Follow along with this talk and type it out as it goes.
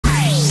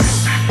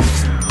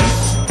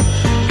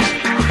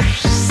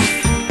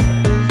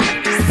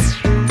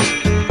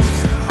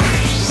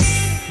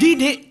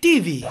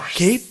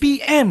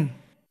TV KPM.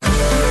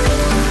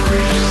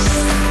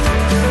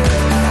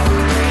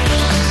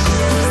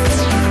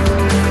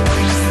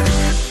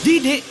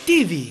 Didik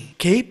TV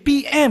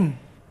KPM.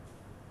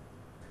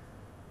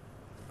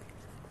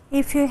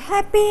 If you're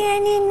happy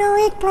and you know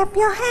it, clap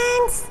your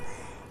hands.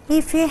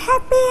 If you're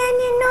happy and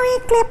you know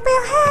it, clap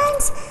your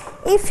hands.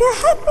 If you're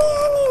happy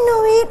and you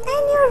know it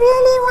and you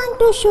really want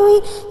to show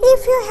it, if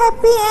you're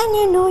happy and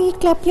you know it,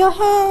 clap your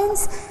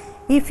hands.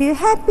 If you're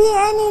happy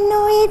and you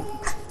know it,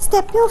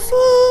 step your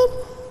feet.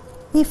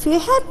 If you're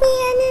happy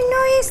and you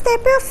know it,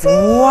 step your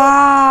feet.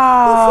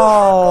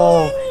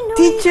 Wow! If you're happy and you know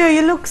Teacher,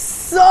 you look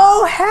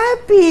so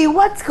happy.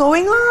 What's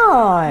going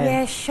on?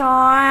 Yes, Sean,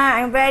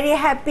 I'm very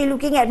happy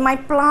looking at my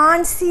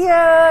plants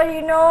here,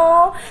 you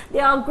know.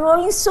 They are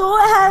growing so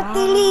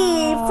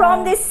healthily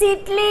from the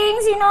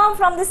seedlings, you know,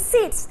 from the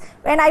seeds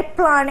when I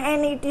plant,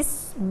 and it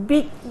is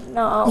big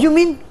now. You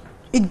mean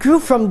it grew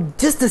from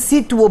just a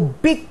seed to a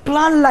big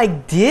plant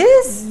like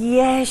this?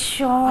 Yes,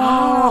 Sean.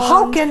 Oh,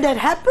 how can that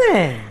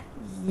happen?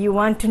 You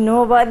want to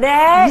know about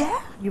that?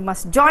 Yeah. You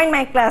must join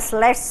my class.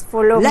 Let's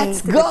follow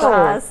Let's me to go. the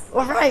class.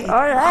 All right.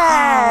 All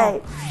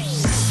right.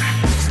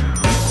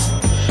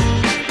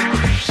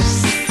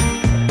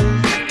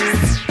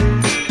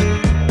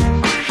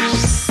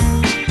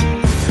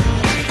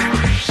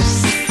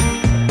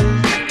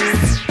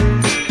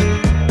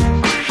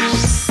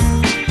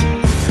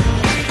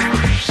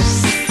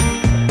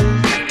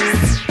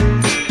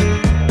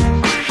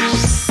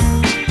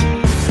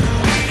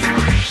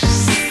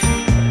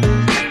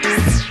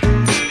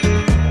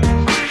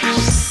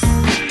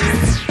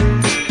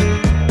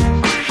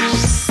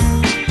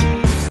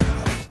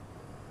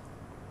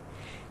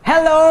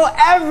 Hello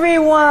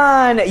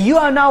everyone! You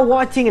are now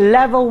watching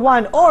Level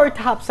 1 or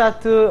Tahap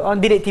 1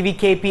 on Didik TV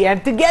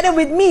KPM together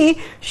with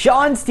me,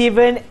 Sean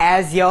Steven,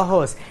 as your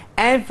host.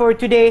 And for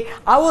today,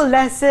 our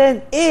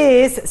lesson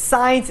is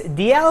Science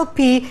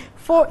DLP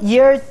for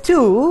Year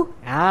 2.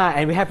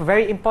 And we have a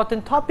very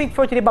important topic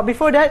for today. But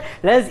before that,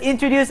 let's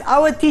introduce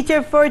our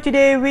teacher for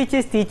today, which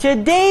is Teacher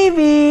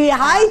Devi.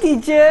 Hi,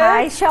 teacher!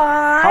 Hi,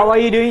 Sean. How are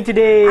you doing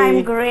today?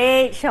 I'm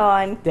great,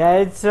 Sean.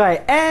 That's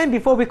right. And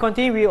before we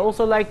continue, we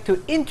also like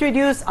to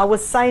introduce our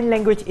sign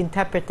language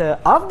interpreter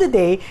of the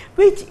day,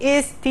 which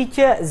is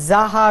Teacher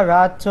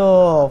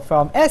Zaharato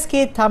from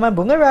SK Taman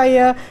Bunga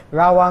Raya,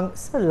 Rawang,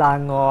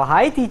 Selangor.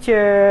 Hi,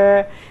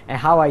 teacher. And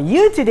how are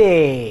you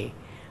today?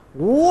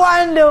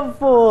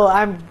 Wonderful!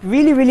 I'm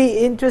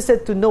really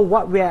interested to know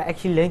what we are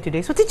actually learning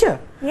today. So,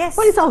 teacher, Yes.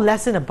 what is our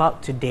lesson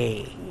about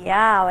today?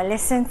 Yeah, our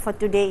lesson for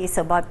today is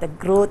about the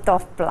growth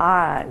of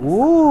plants.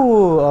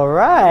 Ooh,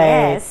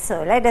 alright. Yes,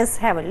 so let us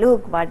have a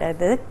look what are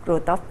the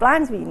growth of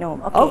plants we know.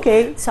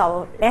 Okay. So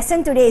our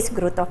lesson today is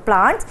growth of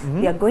plants.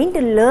 We are going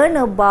to learn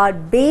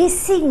about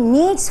basic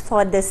needs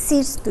for the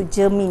seeds to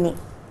germinate.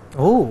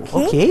 Oh,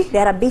 okay.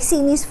 There are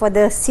basic needs for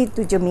the seed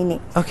to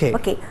germinate. Okay.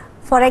 Okay.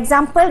 For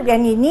example,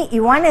 when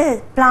you want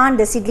to plant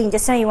the seedling,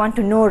 just now you want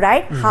to know,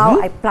 right,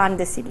 how I plant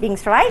the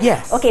seedlings, right?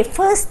 Yes. Okay,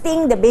 first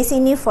thing, the basic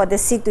need for the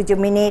seed to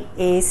germinate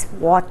is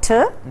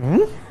water,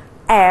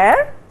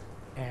 air,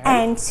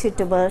 and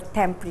suitable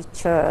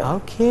temperature.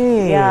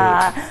 Okay.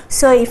 Yeah.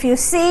 So if you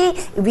see,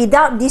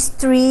 without these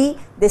three,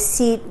 the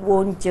seed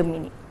won't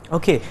germinate.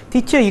 Okay,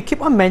 teacher, you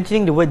keep on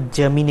mentioning the word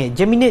germinate.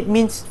 Germinate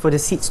means for the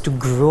seeds to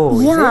grow.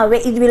 Yeah, is it?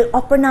 where it will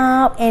open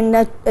up and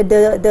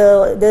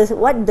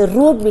the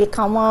root will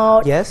come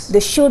out. Yes. The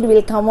shoot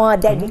will come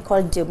out. That we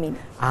call germinate.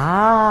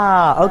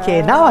 Ah,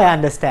 okay. Now I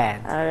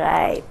understand. All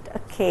right.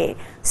 Okay.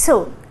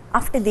 So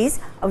after this,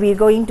 we're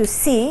going to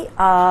see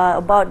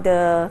about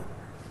the.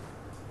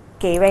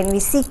 Okay, when we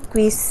see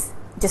quiz,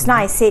 just now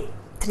I said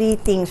three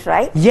things,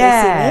 right?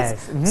 Yes.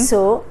 Basic needs.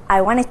 So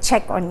I want to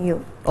check on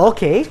you.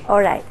 Okay.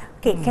 All right.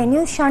 Okay, can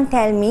you, Sean,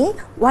 tell me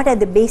what are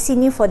the basic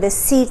needs for the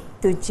seed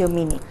to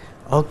germinate?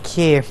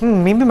 Okay.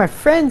 Maybe my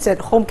friends at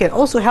home can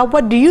also help.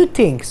 What do you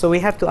think? So we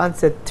have to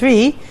answer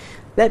three.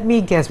 Let me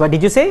guess. What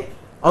did you say?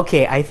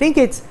 Okay, I think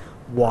it's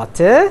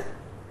water,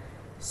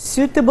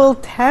 suitable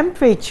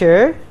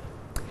temperature,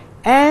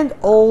 and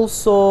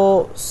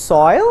also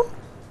soil.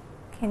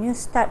 Can you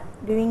start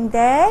doing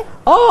that?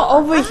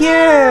 Oh, over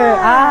here.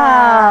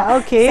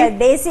 Okay. So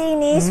basic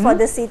needs for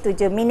the seed to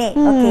germinate.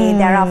 Okay,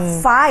 there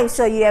are 5,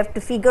 so you have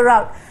to figure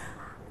out.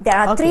 There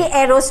are 3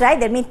 arrows, right?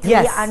 That means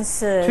 3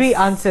 answers. 3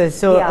 answers.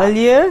 So Yeah.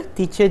 earlier,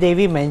 Teacher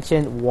Devi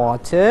mentioned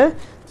water.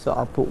 So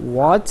I'll put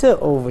water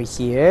over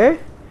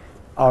here.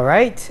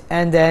 Alright.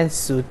 And then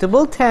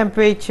suitable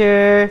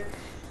temperature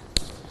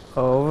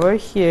over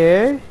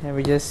here. And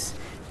we just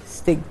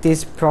stick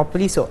this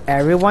properly so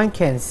everyone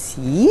can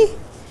see.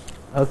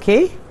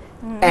 Okay.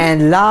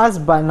 And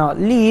last but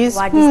not least,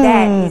 What is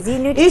that? Is it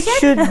nutrition? it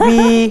should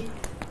be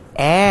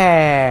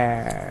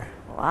air.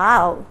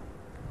 Wow.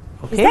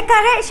 Okay. Is that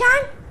correct,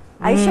 Sean?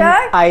 Are you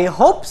sure? I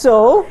hope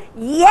so.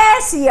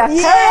 Yes, you are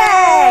Yay!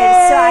 correct.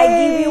 So I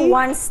give you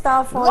 1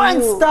 star for you.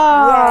 1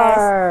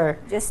 star.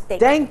 Yes. Just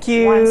take Thank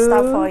you. 1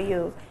 star for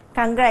you.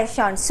 Congrats,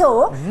 Sean.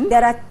 So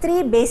there are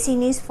 3 basic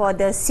needs for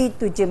the seed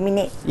to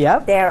germinate.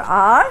 Yep. There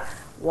are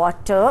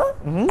water,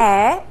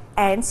 air,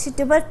 and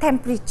suitable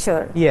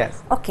temperature.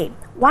 Yes. Okay,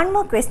 one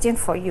more question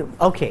for you.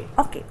 Okay.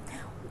 Okay,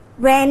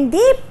 when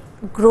they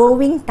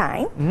growing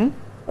time,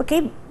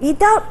 okay,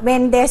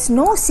 when there's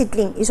no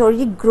seedling, it's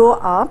already grow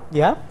up.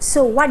 Yeah.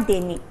 So what they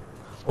need?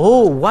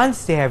 Oh,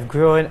 once they have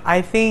grown,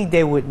 I think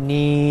they would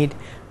need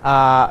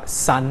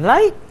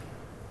sunlight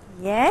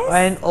Yes.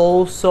 and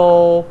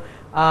also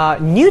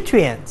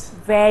nutrients.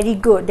 Very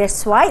good.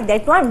 That's why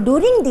that one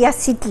during their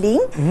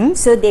seedling,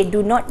 so they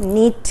do not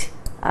need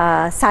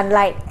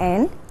sunlight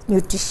and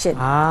nutrition.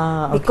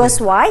 Okay. Because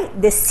why?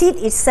 The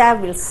seed itself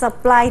will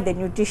supply the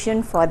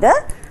nutrition for the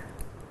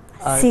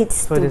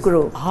seeds to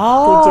grow,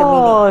 to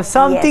germinate.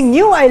 Something Yes.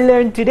 new I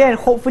learned today, and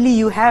hopefully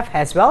you have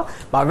as well.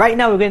 But right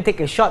now we're going to take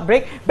a short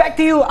break. Back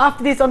to you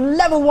after this on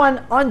Level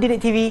 1 on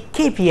Didik TV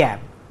KPM.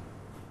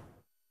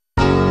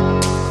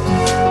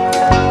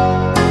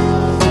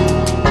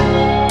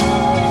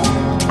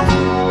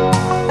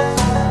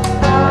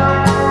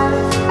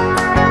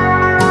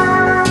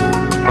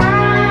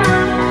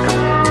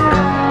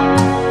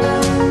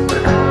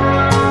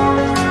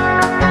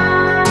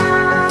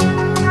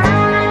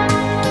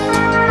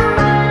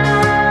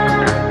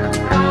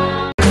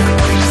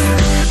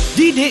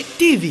 Didik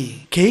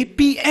TV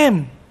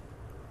KPM.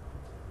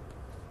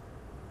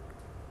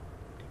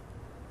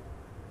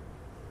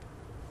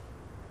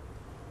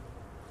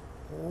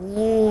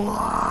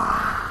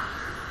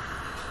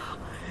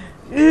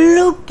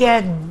 Look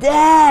at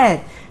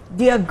that!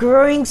 They are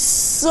growing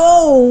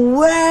so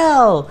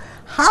well!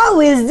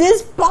 How is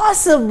this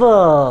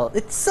possible?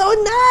 It's so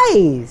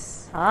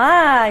nice!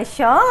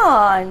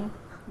 Sean,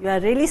 you are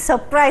really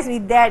surprised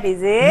with that,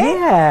 is it?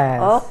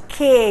 Yes!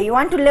 Okay, you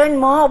want to learn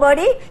more about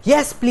it?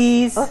 Yes,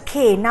 please!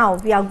 Okay, now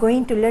we are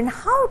going to learn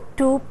how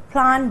to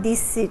plant these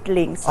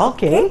seedlings.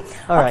 Okay,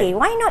 alright. Okay,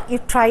 why not you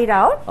try it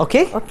out?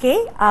 Okay.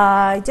 Okay,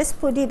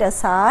 just put it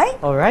aside.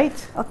 Alright.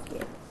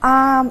 Okay.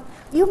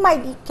 You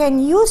can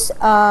use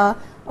a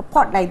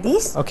pot like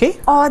this. Okay.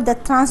 Or the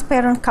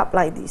transparent cup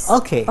like this.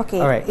 Okay.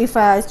 Okay. Alright. If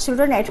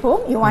children at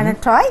home, you want to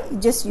try, you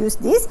just use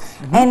this,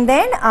 and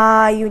then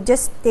you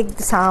just take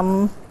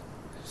some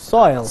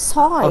Soil.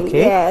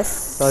 Okay.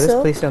 Yes. So I'll just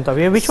place it on top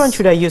here. Which one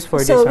should I use for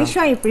So this? which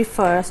one you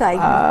prefer? So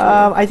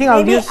I think I'll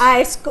maybe use.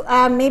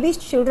 maybe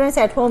children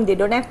at home, they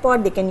don't have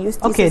pot, they can use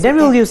this. Okay, as then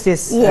well. we'll use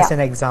this Yeah. as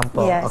an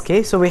example. Yes.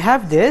 Okay, so we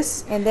have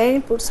this. And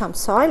then put some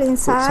soil Put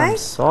inside.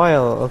 some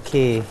soil.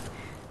 Okay.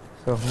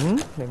 So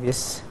let me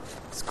just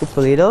scoop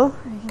a little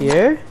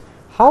here.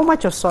 How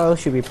much of soil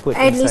should we put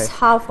At inside? least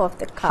half of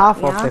the cup. Half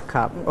of yeah? the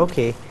cup.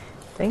 Okay.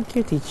 Thank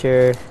you,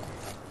 teacher.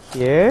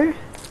 Here.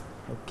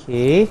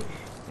 Okay.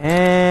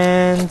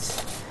 And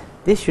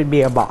this should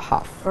be about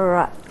half.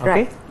 Right.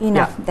 Okay. Right.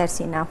 Enough. Yeah. That's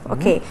enough.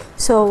 Okay.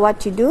 So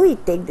what you do, you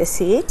take the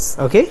seeds.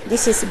 Okay.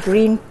 This is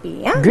green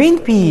pea. Yeah? Green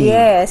pea.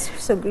 Yes.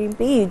 So green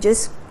pea, you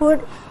just put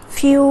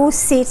few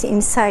seeds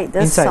inside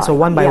the soil. So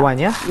one by one,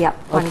 yeah? Yeah.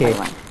 One Okay.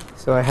 by one.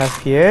 So I have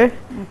here,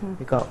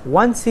 we got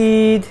one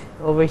seed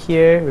over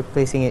here. We're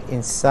placing it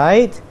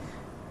inside,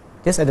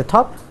 just at the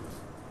top.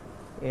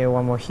 Yeah,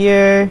 one more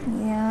here.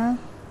 Yeah.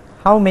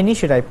 How many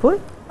should I put?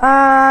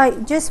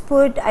 Just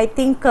put, I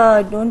think,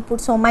 don't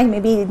put so much,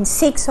 maybe in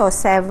 6 or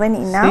 7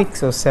 enough.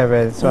 6 or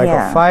 7. So I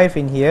got 5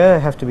 in here.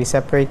 Have to be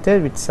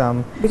separated with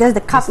some. Because the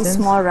cup is distance.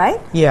 small, right?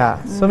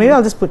 Yeah. So maybe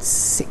I'll just put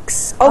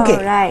 6. Okay.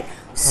 Alright.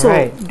 So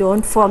Alright.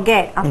 don't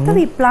forget, after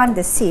we plant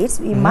the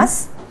seeds, we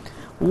must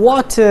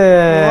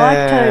Water.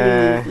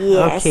 water it.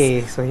 Yes.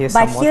 Okay. So here's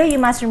But some here you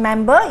must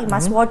remember, you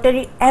must water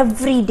it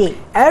every day.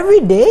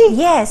 every day.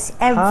 Yes,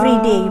 every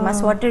day. You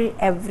must water it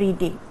every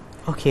day.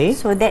 Okay.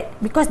 So that,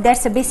 because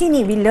that's the basic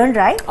need we learned,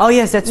 right? Oh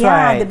yes, that's Yeah,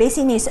 right. the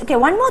basic needs. Okay,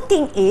 one more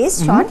thing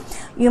is, Sean,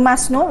 you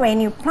must know when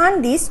you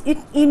plant this,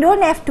 you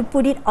don't have to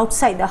put it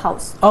outside the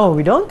house. Oh,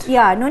 we don't.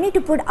 Yeah, no need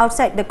to put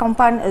outside the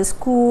compound,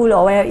 school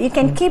or where. You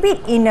can keep it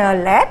in a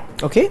lab,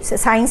 Okay.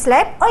 science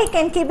lab, or you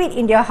can keep it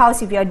in your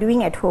house if you are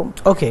doing at home.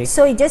 Okay.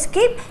 So you just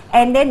keep,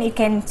 and then you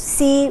can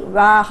see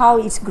how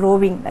it's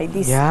growing like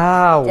this.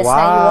 Yeah. Just wow.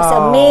 like you was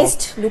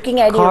amazed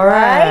looking at it,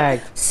 right?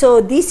 Correct.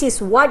 So this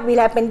is what will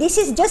happen. This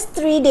is just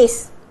 3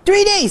 days.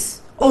 3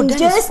 days. Oh, In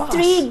that is just fast.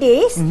 3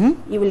 days,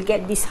 you will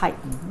get this height.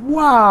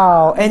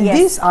 Wow. And Yes.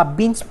 these are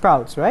bean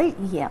sprouts, right?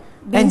 Yeah.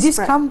 And Bean these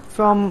sprout. come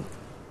from.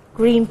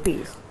 green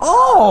peas.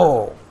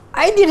 Oh,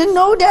 I didn't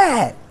know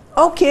that.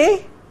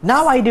 Okay.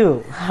 Now I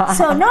do.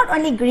 So not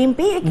only green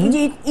pea,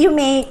 you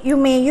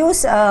may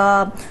use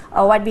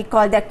what we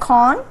call the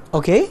corn,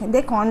 Okay.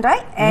 the corn,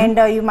 right? And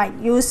you might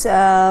use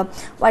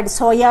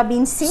soya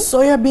bean seed.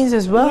 Soya beans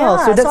as well. Yeah,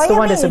 so that's the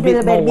soya one that's a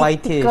bean, it bit will be more a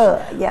bit whitish.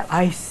 thicker, yeah.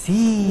 I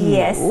see.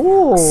 Yes.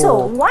 Ooh.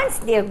 So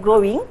once they are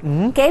growing,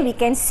 okay, we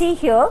can see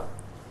here,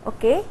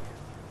 okay,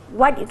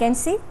 what you can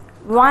see.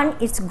 One,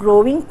 it's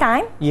growing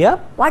time.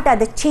 Yep. What are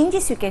the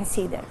changes you can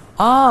see there?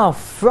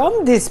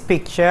 From this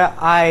picture,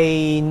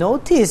 I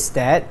noticed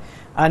that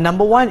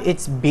number one,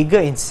 it's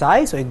bigger in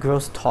size, so it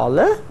grows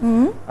taller.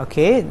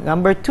 Okay.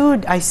 Number two,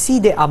 I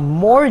see there are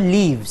more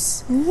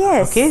leaves.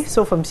 Yes. Okay.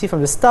 So from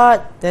the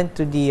start, then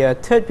to the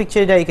third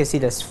picture there, you can see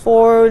there's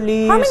 4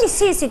 leaves. How many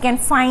seeds you can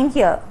find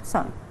here,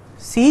 son?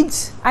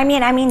 seeds? I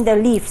mean the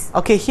leaves.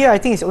 Okay, here I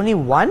think it's only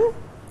one.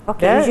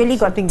 Okay, There, usually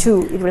got something-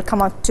 2. It will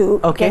come out 2.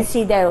 Okay. You can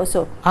see there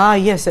also. Ah,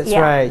 yes, that's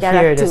right. there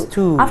Here are there's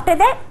 2. After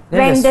that, Then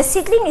when there's- the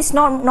seedling is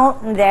not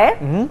there,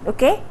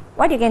 okay,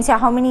 what you can say,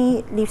 how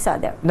many leaves are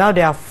there? Now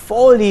there are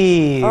 4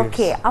 leaves.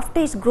 Okay,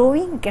 after it's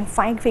growing, you can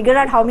figure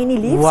out how many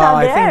leaves Wow,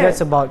 are there. I think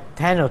that's about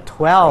 10 or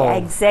 12.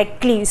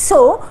 Exactly.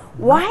 So,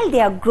 while they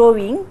are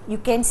growing, you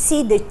can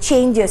see the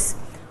changes.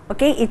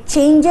 Okay, it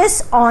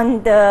changes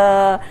on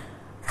the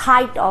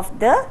height of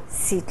the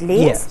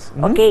seedlings. Yes.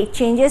 Okay, it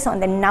changes on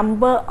the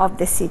number of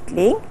the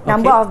seedling,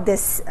 number Okay. of the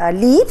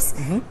leaves,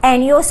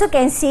 and you also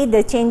can see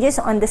the changes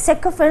on the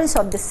circumference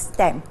of the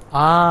stem.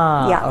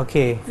 Ah, Yeah.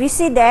 okay. We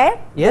see there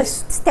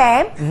Yes. the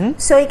stem.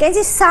 So you can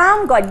see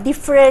some got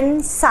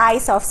different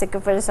size of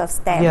circumference of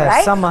stem, Yeah,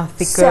 right? some are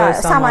thicker,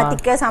 some are are-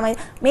 thicker, some are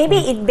maybe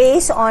it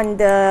based on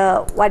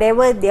the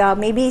whatever they are.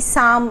 Maybe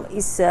some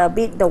is a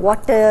bit the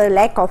water,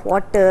 lack of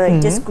water,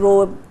 it just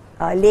grow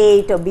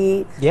late or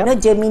be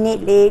Yep.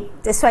 germinate late.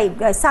 That's why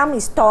some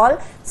is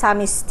tall, some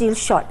is still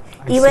short.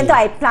 I Even see. though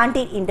I plant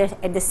it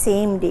at the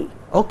same day.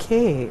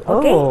 Okay.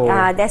 Okay, Oh.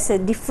 that's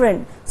a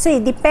different. So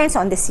it depends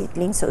on the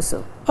seedlings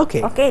also.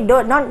 Okay. Okay,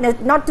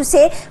 not to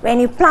say when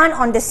you plant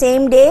on the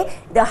same day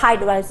the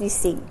height was the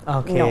same.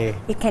 Okay. No,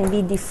 it can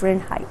be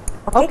different height.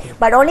 Okay, Okay.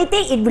 but only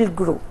thing it will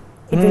grow.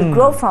 It will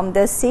grow from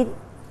the seed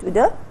to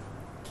the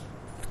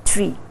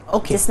tree.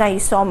 Okay. Just now you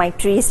saw my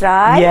trees,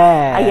 right?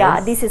 Yes. Yeah,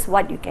 this is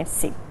what you can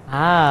see.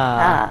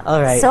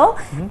 All right. So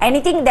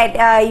anything that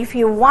if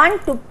you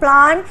want to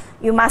plant,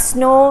 you must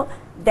know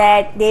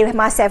that they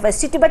must have a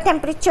suitable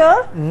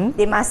temperature,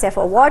 they must have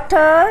a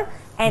water,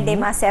 and they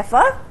must have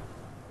a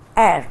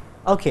air.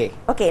 Okay.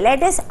 Okay,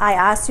 I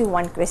ask you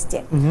one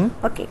question.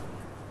 Okay,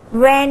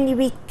 when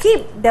we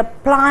keep the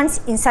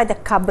plants inside the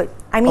cupboard,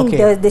 I mean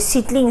Okay. the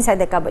seedling inside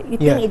the cupboard, you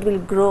Yeah. think it will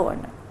grow or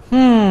not?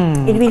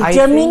 It will I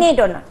germinate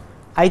or not?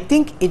 I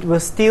think it will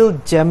still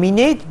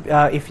germinate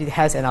if it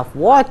has enough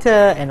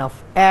water, enough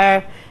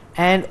air,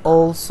 and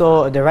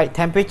also the right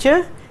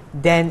temperature.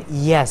 Then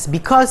yes,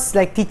 because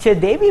like teacher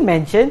Devi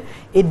mentioned,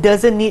 it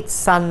doesn't need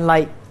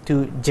sunlight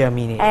to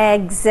germinate.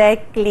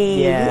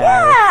 Exactly. Yes.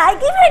 Yeah, I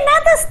give you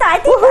another star. I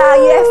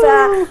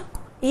think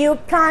you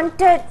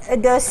planted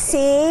the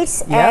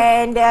seeds Yep.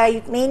 and you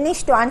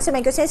managed to answer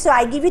my question. So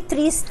I give you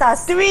 3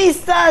 stars. 3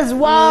 stars!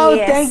 Wow!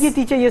 Yes. Thank you,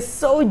 teacher. You're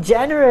so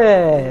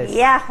generous.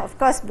 Yeah, of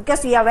course,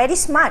 because we are very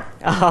smart.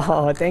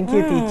 Oh, thank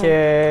you,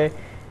 teacher.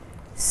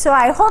 So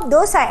I hope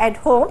those are at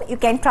home. You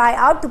can try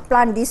out to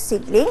plant these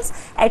seedlings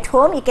at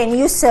home. You can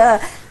use a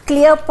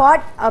clear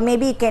pot, or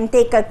maybe you can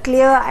take a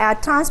clear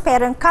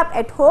transparent cup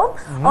at home,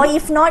 or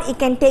if not, you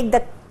can take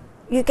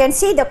you can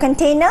see the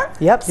container.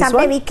 Yep, this Sometimes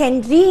one. we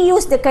can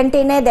reuse the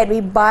container that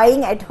we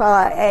buying at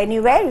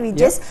anywhere. We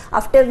just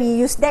after we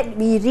use that,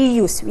 we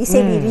reuse. We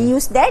say we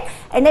reuse that,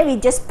 and then we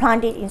just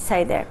plant it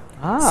inside there.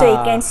 So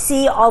you can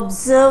see,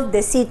 observe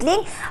the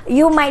seedling.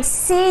 You might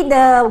see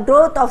the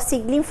growth of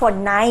seedling for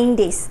 9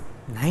 days.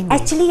 9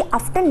 days. Actually,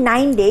 after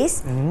 9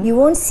 days, you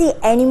won't see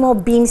any more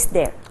beans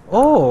there.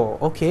 Oh,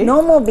 okay.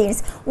 No more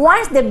beans.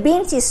 Once the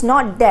beans is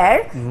not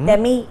there, that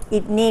means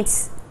it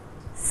needs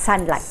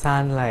sunlight.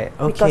 Sunlight.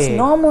 Okay. Because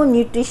no more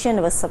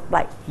nutrition was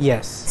supplied.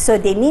 Yes. So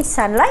they need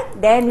sunlight,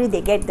 then they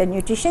get the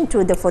nutrition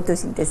through the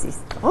photosynthesis.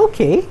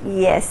 Okay.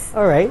 Yes.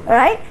 All right.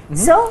 Alright.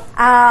 So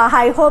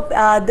I hope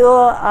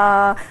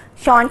though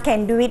Sean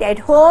can do it at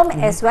home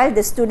as well,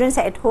 the students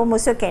at home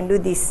also can do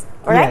this.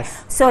 Alright.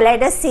 Yes. So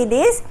let us see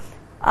this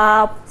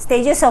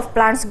stages of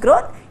plants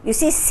growth. You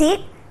see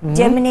seed,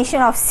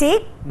 germination of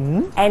seed,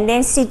 and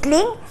then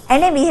seedling,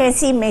 and then we can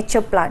see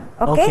mature plant.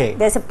 Okay? Okay.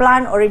 There's a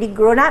plant already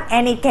grown up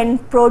and it can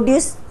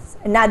produce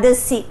another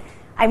seed.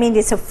 I mean,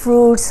 it's a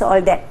fruits,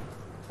 all that.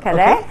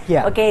 Correct? Okay,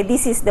 yeah. Okay,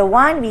 this is the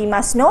one we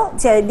must know.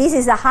 So this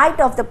is the height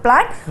of the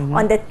plant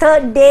on the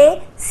 3rd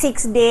day,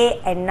 6th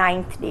day, and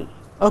 9th day.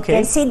 Okay. You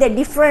can see the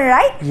different,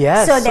 right?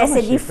 Yes, So so there's a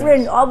much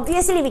different.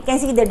 Obviously, we can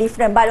see the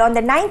different. But on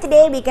the 9th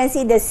day, we can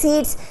see the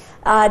seeds.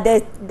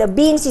 The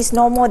beans is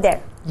no more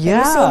there. Can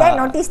you see that?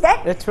 Yeah. Notice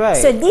that? That's right.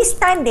 So this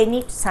time they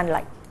need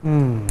sunlight.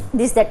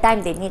 This is the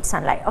time they need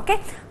sunlight. Okay.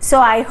 So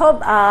I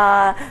hope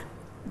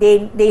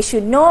they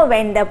should know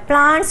when the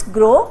plants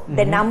grow,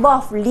 the number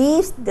of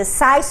leaves, the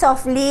size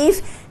of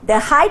leaf, the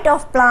height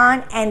of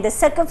plant, and the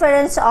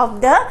circumference of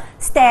the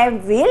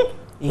stem will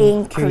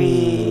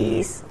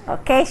increase.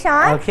 Okay,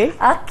 Sean? Okay.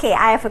 Okay,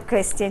 I have a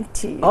question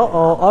to you.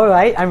 All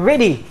right. I'm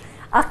ready.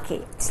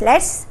 Okay, so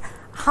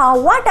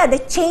what are the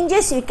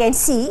changes you can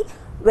see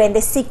when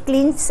the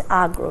seedlings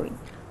are growing?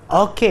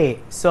 Okay.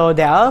 So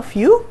there are a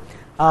few.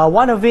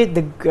 One of it,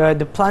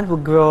 the plant will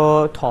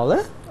grow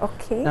taller.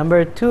 Okay.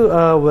 Number 2,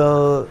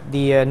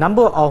 the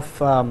number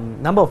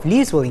of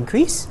leaves will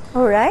increase.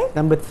 All right.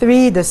 Number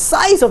 3, the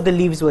size of the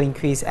leaves will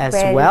increase as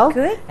Very well.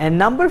 good. And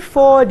number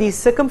 4, the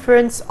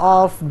circumference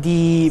of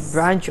the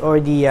branch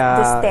or the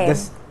stem.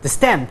 the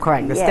stem,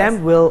 correct. The Yes.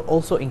 stem will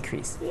also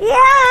increase.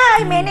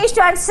 Yeah, I managed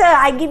to answer.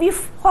 I give you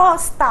 4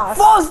 stars.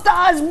 4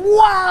 stars!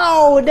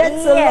 Wow!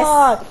 That's a Yes.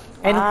 lot!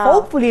 And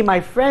hopefully my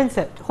friends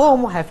at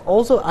home have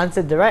also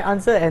answered the right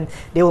answer and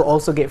they will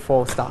also get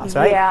 4 stars,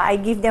 right? Yeah, I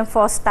give them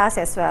 4 stars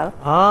as well.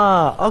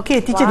 Okay,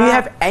 teacher, do you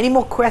have any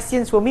more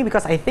questions for me?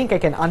 Because I think I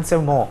can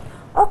answer more.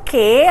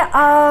 Okay,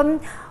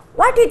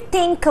 what do you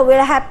think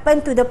will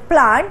happen to the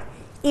plant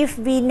if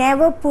we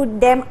never put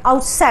them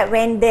outside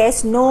when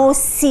there's no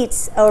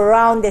seeds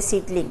around the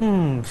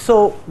seedling?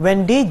 So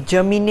when they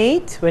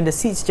germinate, when the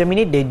seeds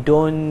germinate, they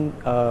don't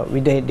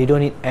they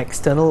don't need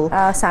external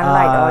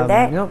sunlight, all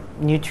that.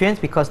 Nutrients,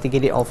 because they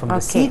get it all from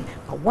the seed.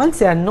 But once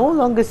they are no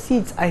longer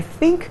seeds, I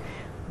think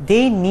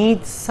they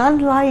need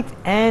sunlight,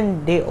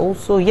 and they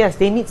also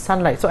they need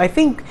sunlight. So I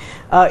think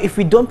if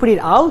we don't put it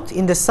out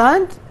in the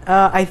sun,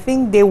 I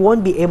think they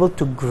won't be able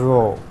to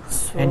grow,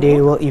 and they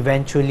will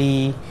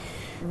eventually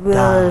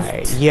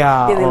die.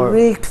 Yeah, they will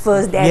wilt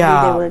first, then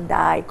they will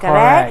die.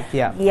 Correct?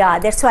 Yeah,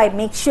 that's why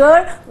make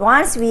sure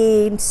once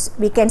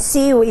we can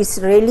see it's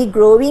really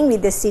growing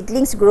with the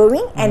seedlings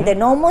growing and the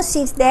normal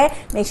seeds there,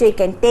 make sure you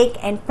can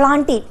take and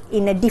plant it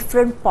in a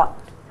different pot.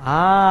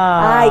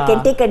 You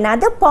can take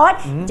another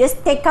pot,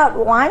 just take out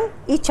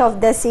each of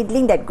the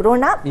seedling that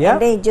grown up, and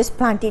then you just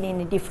plant it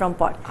in a different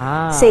pot.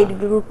 So it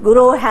will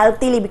grow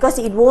healthily, because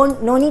it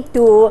won't, no need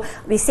to,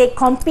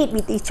 compete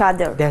with each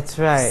other. That's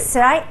right. That's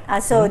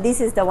right. So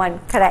this is the one,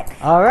 correct.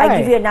 All right. I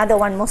give you another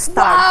one more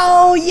star.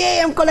 Wow,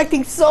 yay, I'm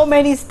collecting so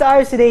many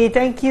stars today.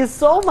 Thank you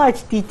so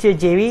much, Teacher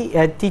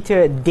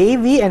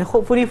Devi, and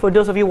hopefully for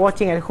those of you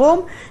watching at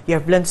home, you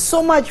have learned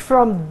so much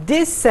from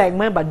this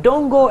segment. But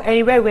don't go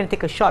anywhere, we're going to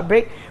take a short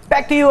break.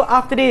 Back to you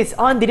after this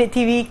on Didik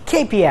TV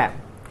KPM.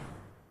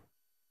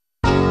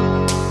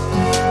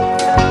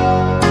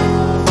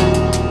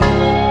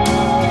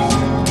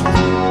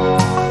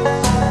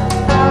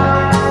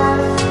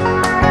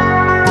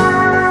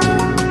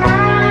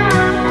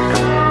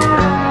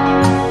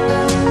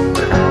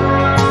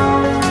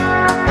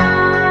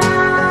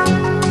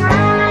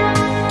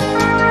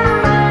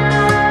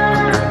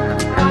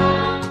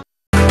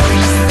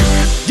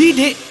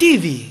 Didik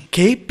TV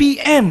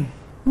KPM.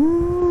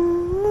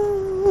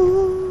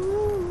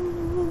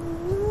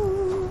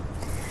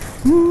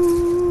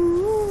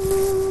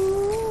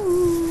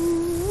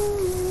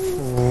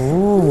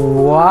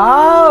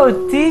 Wow,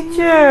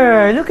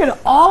 teacher! Look at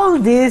all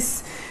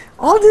this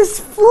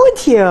food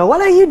here.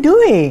 What are you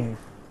doing?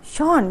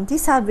 Sean,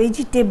 these are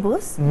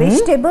vegetables.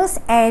 Vegetables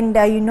and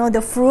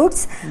the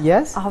fruits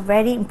are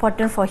very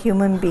important for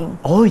human being.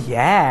 Oh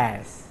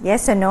yes.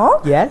 Yes or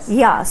no? Yes.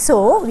 Yeah,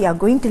 so we are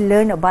going to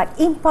learn about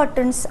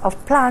importance of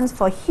plants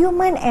for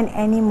human and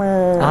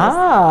animals.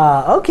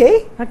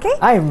 Okay. Okay.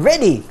 I'm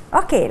ready.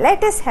 Okay,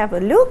 let us have a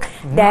look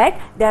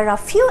that there are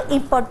few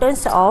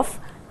importance of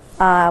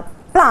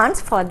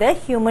plants for the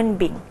human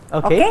being.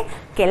 Okay,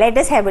 let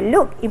us have a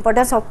look.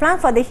 Importance of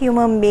plants for the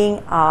human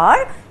being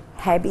are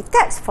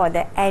habitats for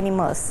the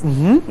animals.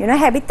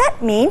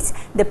 Habitat means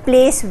the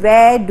place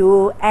where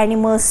do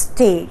animals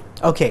stay.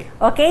 Okay,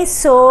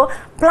 so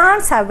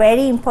plants are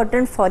very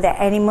important for the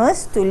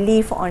animals to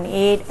live on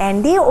it,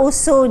 and they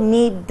also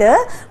need the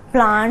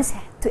plants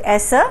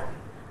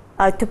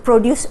to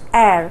produce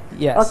air.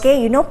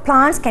 Okay,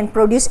 plants can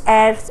produce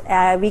air.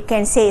 We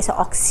can say it's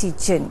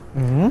oxygen.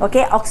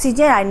 Okay,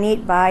 oxygen are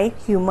needed by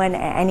human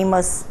and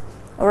animals.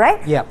 All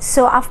right.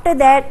 So after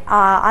that,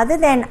 other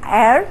than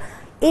air,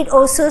 it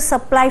also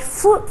supply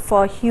food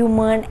for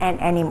human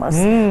and animals.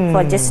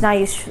 For just now,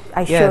 I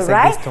showed,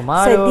 right?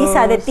 So these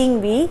are the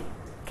things we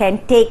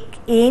can take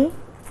in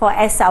for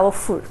as our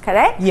food.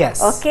 Correct?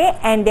 Yes. Okay,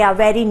 and they are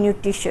very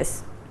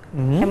nutritious.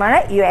 Am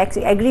I right? You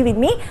agree with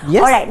me?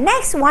 Yes. Alright,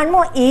 next one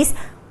more is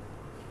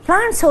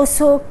plants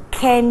also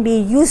can be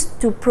used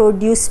to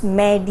produce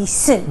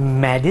medicine.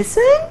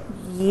 Medicine?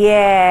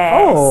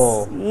 Yes.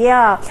 Oh.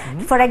 Yeah.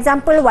 For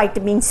example,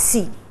 vitamin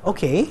C.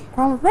 Okay.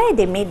 From where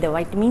they made the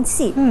vitamin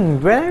C?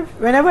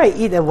 Whenever I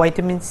eat a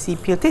vitamin C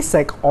pill, it tastes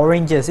like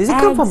oranges. Is it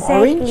come from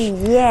orange?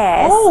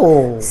 Yes.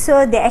 Oh.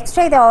 So they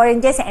extract the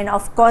oranges, and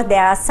of course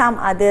there are some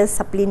other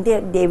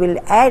supplement they will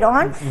add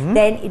on.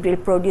 Then it will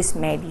produce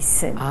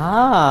medicine.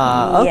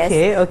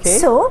 Okay.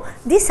 So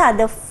these are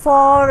the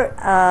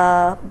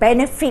 4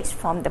 benefits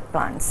from the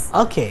plants.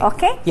 Okay.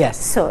 Yes.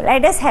 So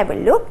let us have a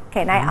look.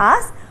 Can I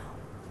ask?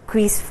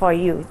 Quiz for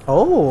you.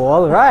 Oh,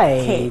 all right.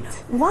 Okay.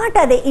 What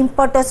are the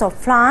importance of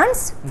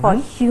plants for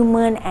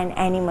human and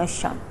animals,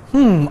 Sean?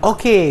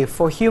 Okay,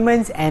 for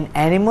humans and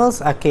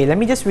animals, okay, let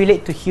me just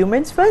relate to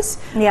humans first.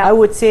 Yeah. I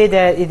would say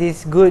that it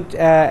is good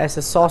as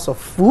a source of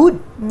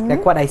food.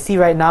 Like what I see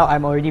right now,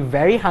 I'm already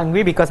very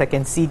hungry because I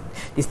can see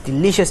these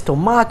delicious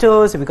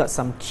tomatoes. We got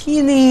some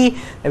chili,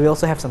 and we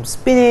also have some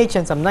spinach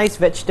and some nice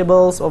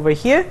vegetables over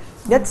here.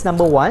 That's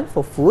number 1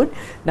 for food.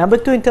 Number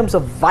 2 in terms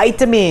of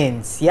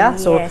vitamins.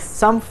 So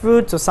some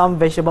fruits or some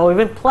vegetable or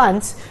even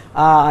plants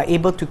are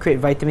able to create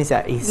vitamins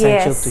that are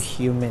essential to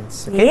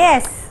humans. Okay?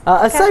 Yes.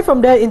 Aside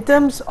from that, in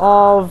terms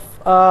of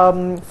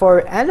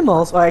for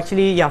animals, or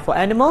actually for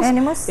animals,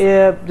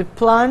 the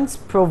plants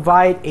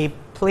provide a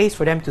place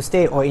for them to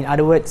stay, or in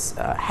other words,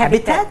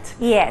 habitat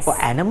Yes. for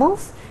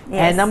animals.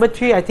 Yes. And number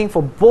 3, I think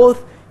for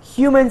both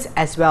humans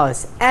as well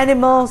as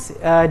animals,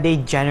 they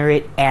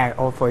generate air,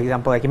 or for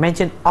example, like you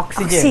mentioned,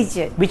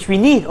 oxygen. Which we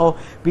need, or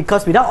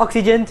because without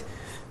oxygen,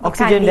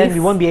 then we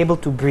won't be able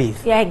to breathe.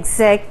 Yeah,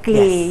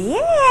 exactly.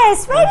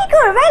 Yes, very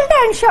good. Well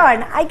done,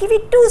 Sean. I give you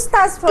 2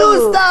 stars for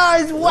you. 2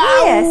 stars.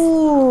 Wow. Yes.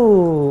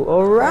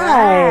 All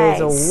right.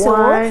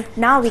 So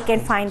now we can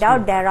find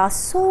out there are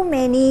so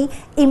many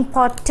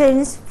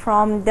importance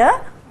from the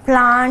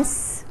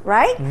plants,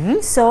 right?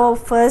 So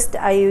first,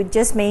 you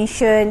just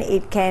mentioned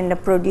it can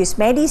produce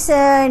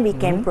medicine. We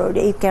can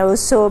it can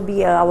also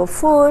be our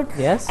food.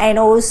 Yes. And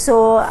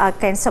also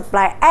can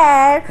supply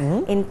air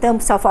in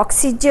terms of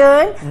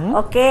oxygen.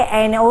 Okay,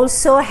 and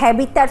also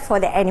habitat for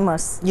the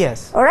animals.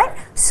 Yes. All right.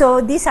 So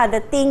these are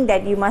the things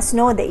that you must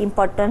know the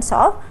importance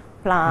of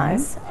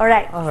plants. All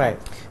right. All right.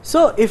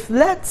 So if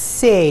let's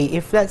say,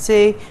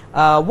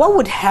 what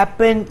would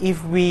happen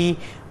if we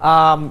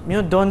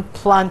don't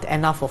plant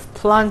enough of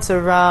plants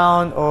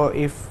around, or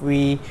if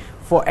we,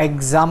 for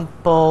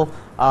example,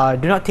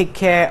 do not take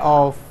care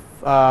of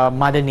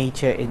Mother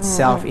Nature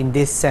itself in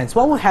this sense?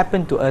 What will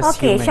happen to us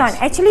humans? Okay, Sean,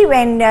 actually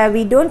when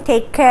we don't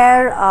take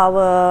care of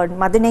our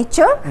Mother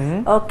Nature,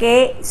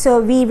 okay, so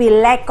we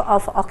will lack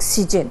of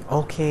oxygen.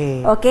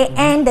 Okay. Okay,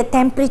 and the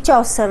temperature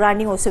of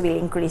surrounding also will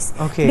increase.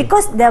 Okay.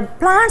 Because the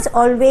plants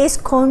always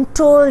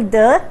control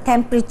the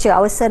temperature,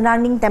 our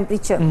surrounding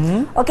temperature.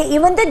 Okay,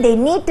 even though they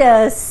need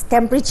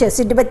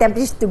suitable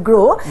temperature to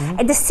grow,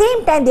 at the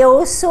same time they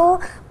also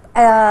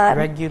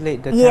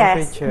regulate the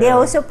temperature. Yes, they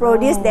also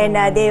produce, then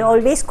they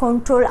always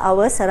control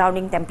our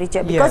surrounding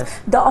temperature, because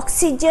the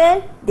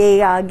oxygen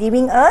they are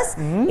giving us,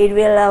 it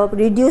will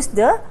reduce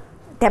the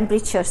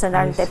temperature,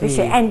 surrounding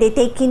temperature, and they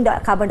take in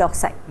the carbon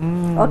dioxide.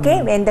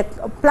 Okay, when the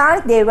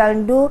plant they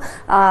will do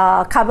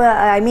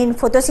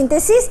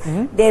photosynthesis,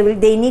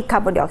 they need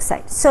carbon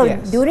dioxide. So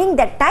during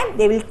that time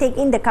they will take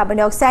in the carbon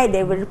dioxide,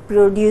 they will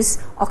produce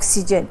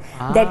oxygen.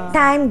 That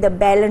time the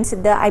balance,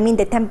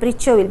 the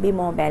temperature will be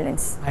more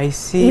balanced. I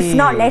see. If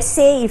not, let's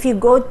say if you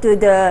go to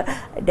the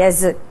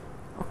desert,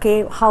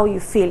 okay, how you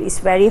feel? It's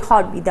very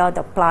hot without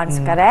the plants,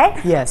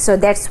 correct? Yes. So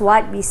that's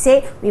what we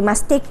say. We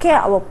must take care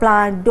of our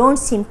plant. Don't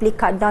simply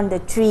cut down the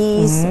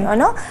trees.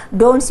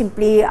 Don't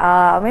simply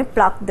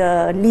pluck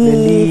the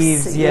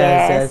leaves.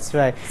 Yes, that's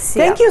right.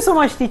 Thank you so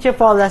much, teacher,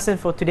 for our lesson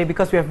for today,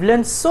 because we have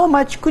learned so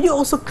much. Could you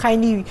also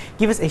kindly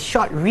give us a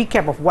short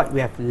recap of what we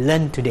have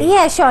learned today?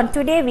 Yeah, Sean.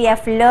 Today we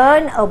have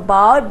learned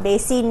about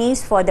basic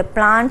needs for the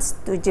plants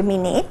to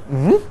germinate.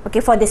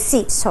 Okay, for the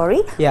seeds,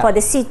 sorry. Yeah. For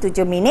the seed to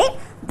germinate.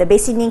 The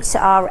basic needs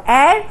are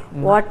air,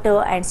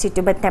 water, and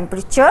suitable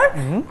temperature.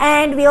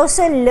 And we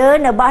also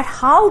learn about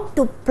how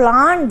to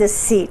plant the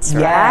seeds,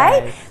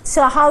 right?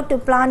 So how to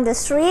plant the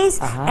trees,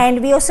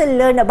 and we also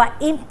learn about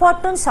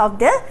importance of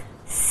the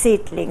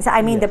seedlings,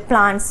 the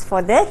plants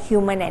for the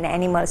human and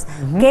animals.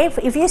 Okay,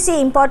 if you see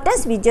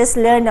importance, we just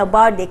learn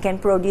about they can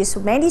produce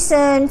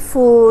medicine,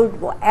 food,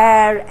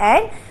 air,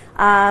 and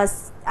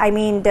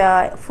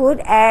the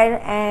food, air,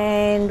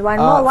 and one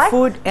more what?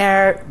 Food,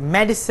 air,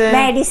 medicine.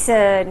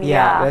 Medicine,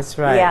 yeah. That's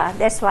right. Yeah,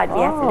 that's what we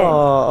have learned.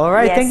 All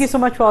right. Yes. Thank you so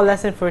much for our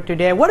lesson for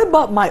today. What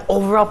about my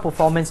overall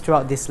performance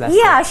throughout this lesson?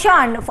 Yeah,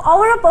 Sean, for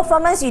overall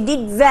performance, you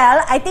did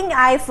well. I think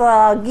I've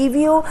give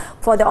you,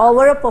 for the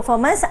overall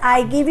performance,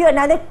 I give you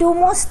another 2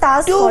 more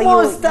stars for you. 2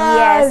 more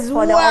stars? Yes,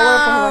 for the overall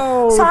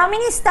performance. So how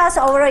many stars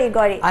overall you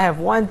got it? I have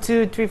 1,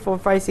 2, 3, 4,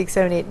 5, 6,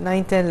 7, 8,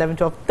 9, 10, 11,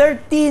 12,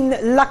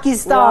 13 lucky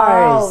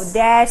stars. Wow,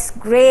 that's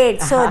great.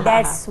 So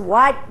that's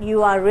what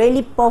you are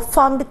really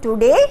performed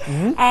today,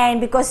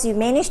 and because you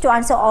managed to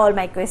answer all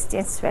my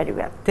questions very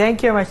well.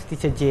 Thank you very much,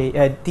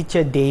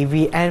 Teacher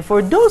Devi. And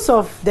for those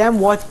of them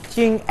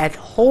watching at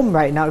home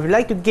right now, if you'd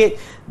like to get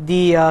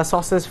the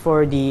sources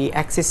for the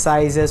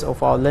exercises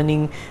of our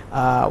learning,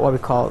 what we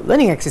call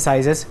learning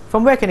exercises,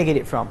 from where can I get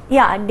it from?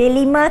 Yeah,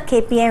 Delima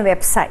KPM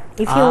website.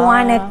 If you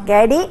want to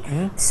get it,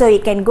 so you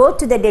can go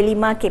to the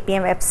Delima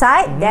KPM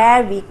website.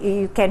 There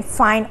you can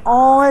find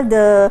all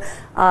the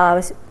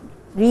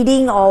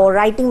reading or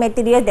writing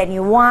material that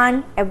you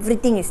want.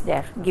 Everything is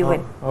there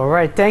given. All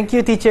right. Thank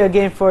you, teacher,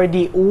 again for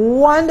the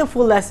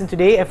wonderful lesson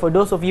today. And for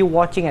those of you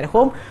watching at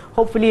home,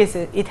 hopefully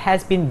it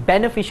has been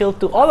beneficial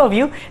to all of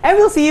you. And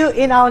we'll see you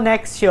in our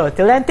next show.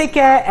 Till then, take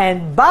care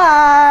and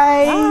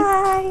bye.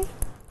 Bye.